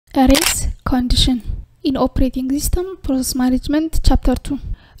race condition in operating system process management chapter 2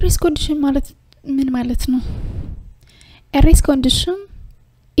 race condition ምን ማለት ነው? A race condition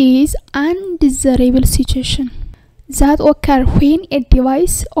is undesirable situation that occur when a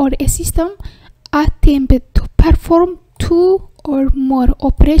device or a system attempts to perform two or more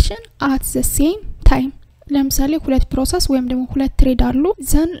operations at the same time. ለምሳሌ ሁለት ፕሮሰስ ወይም ደግሞ ሁለት ትሬድ አሉ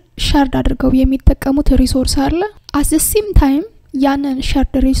ዘን ሻርድ አድርገው የሚጠቀሙት ሪሶርስ አለ at the same time ያንን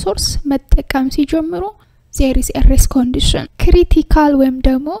ሻርድ ሪሶርስ መጠቀም ሲጀምሩ there is a race condition critical ወይም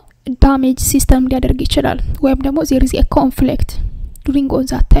ደግሞ damage system ሊያደርግ ይችላል ወይም ደግሞ there is a conflict during all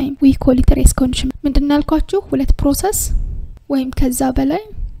that time we call it race condition ምንድነው ያልኳችሁ ሁለት ፕሮሰስ ወይም ከዛ በላይ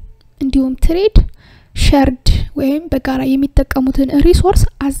እንዲሁም ትሬድ shared ወይም በጋራ የሚጠቀሙትን ሪሶርስ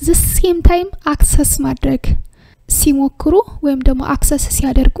at the same time access ማድረግ ሲሞክሩ ወይም ደግሞ access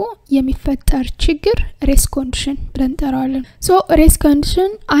ሲያደርጉ የሚፈጠር ችግር race condition ብለን እንጠራዋለን so race condition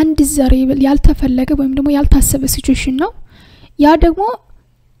undesirable ያልተፈለገ ወይም ደግሞ ያልታሰበ situation ነው ያ ደግሞ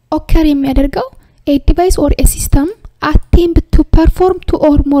occur የሚያደርገው a device or a system attempt to perform two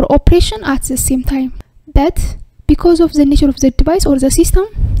or more operations at the same time but because of the nature of the device or the system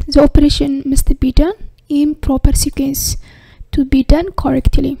the operation must be done in proper sequence to be done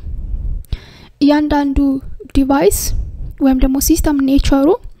correctly እያንዳንዱ ዲቫይስ ወይም ደግሞ ሲስተም ኔቸሩ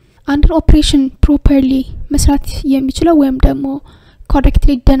አንድ ኦፕሬሽን ፕሮፐርሊ መስራት የሚችለው ወይም ደግሞ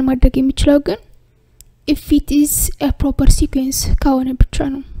correctly done ማድረግ የሚችለው ግን if it is a proper sequence ከሆነ ብቻ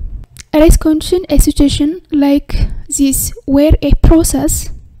ነው race condition a situation like this where a process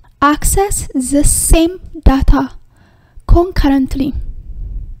access the same data concurrently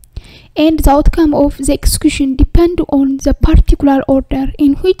and the outcome of the execution depend on the particular order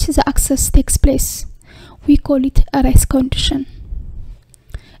in which the access takes place we call it a race condition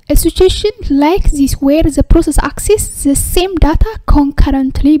a situation like this where the process access the same data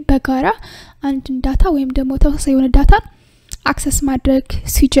concurrently በጋራ አንድ ዳታ ወይም ደግሞ ተመሳሳይ የሆነ ዳታ access ማድረግ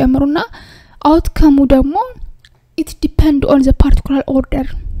ሲጀምሩና outcome ደግሞ it depend on the particular order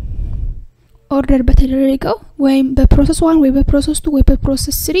በተደረገው ወይም በፕሮሰስ 1 ወይ በፕሮሰስ 2 ወይ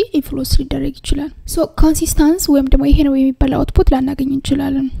በፕሮሰስ 3 ኢንፍሉዌንስ ሊደረግ ይችላል so consistency ወይም ደግሞ ይሄ ነው የሚባለው አውትፑት ላናገኝ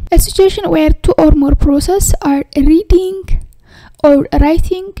እንችላለን a situation where two or more processes are reading or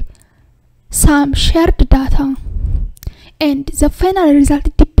writing some shared data and the final result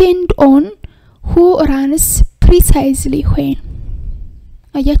depend on who runs precisely when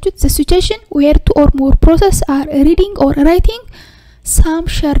አያችሁት the situation where two or more processes are reading or writing some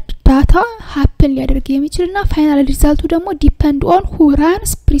shared data happen ሊያደርግ የሚችልና final result ደግሞ depend on who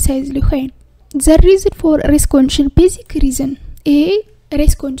runs precisely when the reason for race condition basic reason a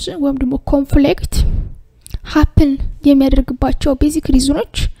race condition ወይም ደግሞ conflict happen የሚያደርግባቸው basic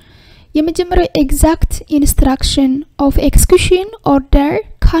reasons የመጀመሪያው exact instruction of execution order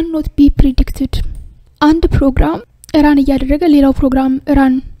cannot be predicted አንድ ፕሮግራም ራን እያደረገ ሌላው ፕሮግራም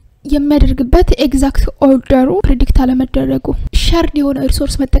ራን የሚያደርግበት ኤግዛክት ኦርደሩ ፕሬዲክት አለመደረጉ ሻርድ የሆነ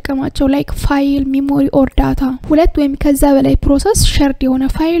ሪሶርስ መጠቀማቸው ላይክ ፋይል ሚሞሪ ኦር ዳታ ሁለት ወይም ከዛ በላይ ፕሮሰስ ሻርድ የሆነ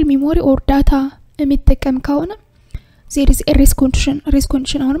ፋይል ሚሞሪ ኦር ዳታ የሚጠቀም ከሆነ there is a race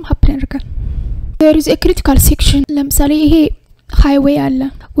condition አሁንም happen ያደርጋል there is a critical section ለምሳሌ ይሄ ሃይዌይ አለ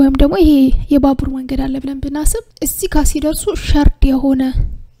ወይም ደግሞ ይሄ የባቡር መንገድ አለ ብለን ብናስብ እዚህ ጋር ሲደርሱ ሻርድ የሆነ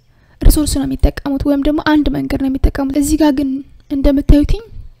ሪሶርስ ነው የሚጠቀሙት ወይም ደግሞ አንድ መንገድ ነው የሚጠቀሙት እዚህ ጋር ግን እንደምታዩት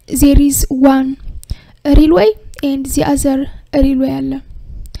there is one railway and the other railway አለ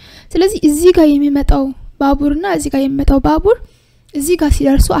ስለዚህ እዚህ ጋር የሚመጣው ባቡርና እዚህ ጋር የሚመጣው ባቡር እዚህ ጋር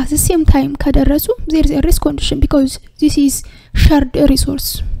ሲደርሱ at the same time ከደረሱ there is a race condition because this is shared resource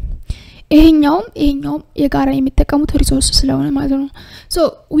ይሄኛውም የጋራ የሚጠቀሙት ሪሶርስ ስለሆነ ማለት ነው so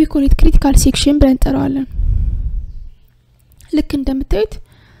we call it critical section ብለን እንጠራዋለን ልክ እንደምታዩት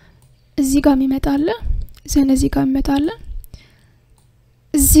እዚህ ጋር የሚመጣለ እዚህ ጋር የሚመጣለ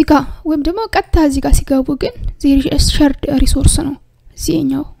እዚህ ጋር ወይም ደግሞ ቀጥታ እዚህ ጋር ሲገቡ ግን there is shared resource ነው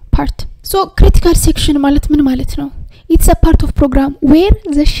እዚህኛው part so critical section ማለት ምን ማለት ነው it's a part of program where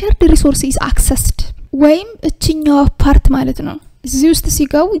the shared resource is accessed ወይም እቺኛው part ማለት ነው እዚህ ውስጥ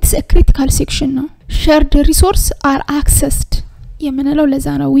ሲገቡ it's a critical section ነው shared resource are accessed የምንለው ለዛ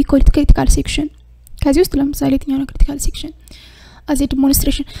ነው we call it critical section ከዚህ ውስጥ ለምሳሌ የትኛው ነው critical section as a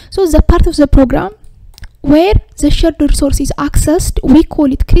demonstration so the part of the program where the shared resource is accessed we call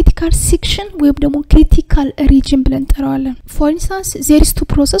it critical section ወይም ደግሞ critical region ብለን እንጠራዋለን for instance there is two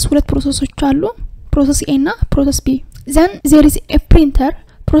process ሁለት ፕሮሰሶች አሉ process A እና process B then there is a printer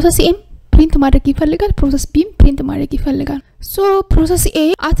process A print ማድረግ ይፈልጋል process B print ማድረግ ይፈልጋል so process A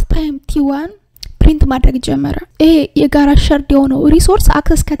at time t1 print ማድረግ ጀመረ ይሄ የጋራ shared የሆነው resource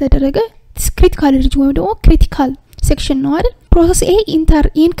access ከተደረገ critical region ወይም ደግሞ critical section ነው አይደል process A enter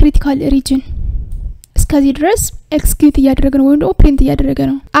in critical region እስከዚህ ድረስ execute እያደረገ ነው ወይም ደግሞ print እያደረገ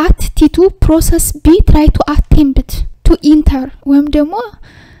ነው at T2 process B try to attempt to enter ወይም ደግሞ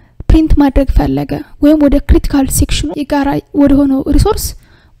print ማድረግ ፈለገ ወይም ወደ critical section የጋራ ወደ ሆነው resource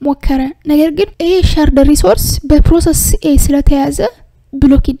ሞከረ ነገር ግን ይሄ shared resource በፕሮሰስ A ስለተያዘ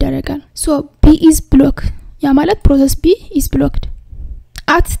ብሎክ ይደረጋል so B is blocked ያ ማለት process B is blocked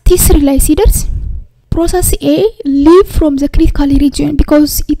at T3 ላይ ሲደርስ process A leave from the critical region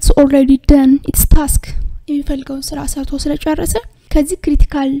because it's already done its task የሚፈልገውን ስራ ሰርቶ ስለጨረሰ ከዚህ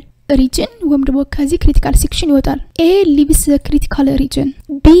critical region ወይም ደግሞ ከዚህ critical section ይወጣል A leaves the critical region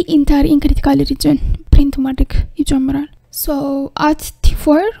B enter in critical region print ማድረግ ይጀምራል so at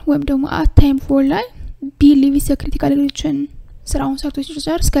T4 ወይም ደግሞ at time 4 ላይ B leaves the critical region ስራውን ሰርቶ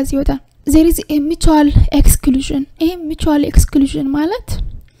ሲጨርስ ከዚህ ይወጣል there is a mutual exclusion a mutual exclusion ማለት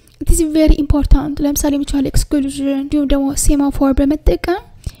it is very important ለምሳሌ mutual exclusion ደግሞ semaphore በመጠቀም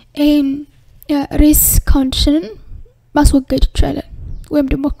race condition ማስወገድ ይቻላል ወይም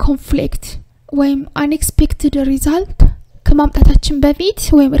ደግሞ conflict ወይም unexpected result ከማምጣታችን በፊት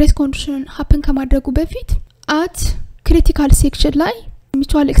ወይም race condition happen ከማድረጉ በፊት at critical section ላይ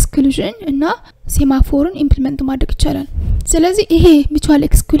mutual exclusion እና semaphore implement ማድረግ ይቻላል ስለዚህ ይሄ mutual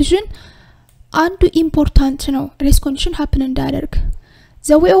exclusion አንዱ important ነው race condition happen እንዳያደርግ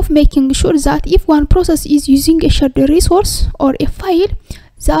the way of making sure that if one process is using a shared resource or a file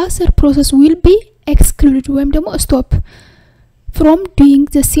the other process will be excluded ወይም ደግሞ stop from doing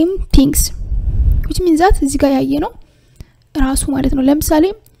the same things which means that እዚህ ጋር ያየነው ራሱ ማለት ነው ለምሳሌ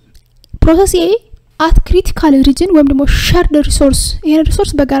process A at critical region ወይም ደግሞ shared resource ይሄን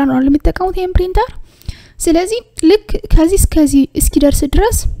resource በጋራ ነው ለሚጠቀሙት ይሄን printer ስለዚህ ልክ ከዚህ እስከዚህ እስኪደርስ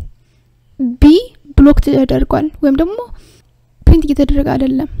ድረስ B ብሎክ ተደርጓል ወይም ደግሞ print እየተደረገ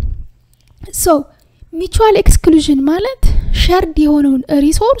አይደለም so mutual exclusion ማለት shared የሆነውን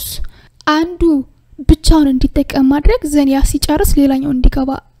resource አንዱ ብቻውን እንዲጠቀም ማድረግ ዘንያ ሲጨርስ ሌላኛው እንዲገባ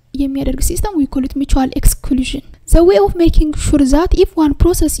የሚያደርግ ሲስተም we call it mutual exclusion the way of making sure that if one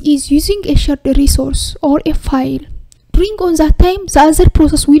process is using a shared resource or a file during on that time the other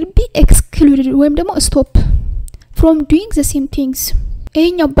process will be excluded ወይም ደግሞ stop from doing the same things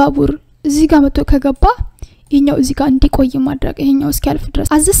ይሄኛው ባቡር እዚህ ጋር መጥቶ ከገባ ይሄኛው እዚህ ጋር እንዲቆይ ማድረግ ይሄኛው እስኪያልፍ ድረስ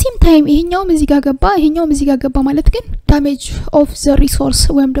at the same time ይሄኛው እዚህ ጋር ገባ ይሄኛው እዚህ ጋር ገባ ማለት ግን damage of the resource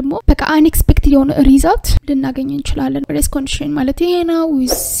ወይም ደግሞ በቃ unexpected የሆነ result ልናገኝ እንችላለን race condition ማለት ይሄ ነው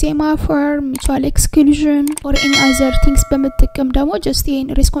with semaphore mutual exclusion or any other things በመጠቀም ደግሞ just ይሄን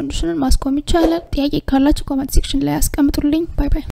race condition ማስቆም ይቻላል ጥያቄ ካላችሁ comment section ላይ አስቀምጡልኝ bye bye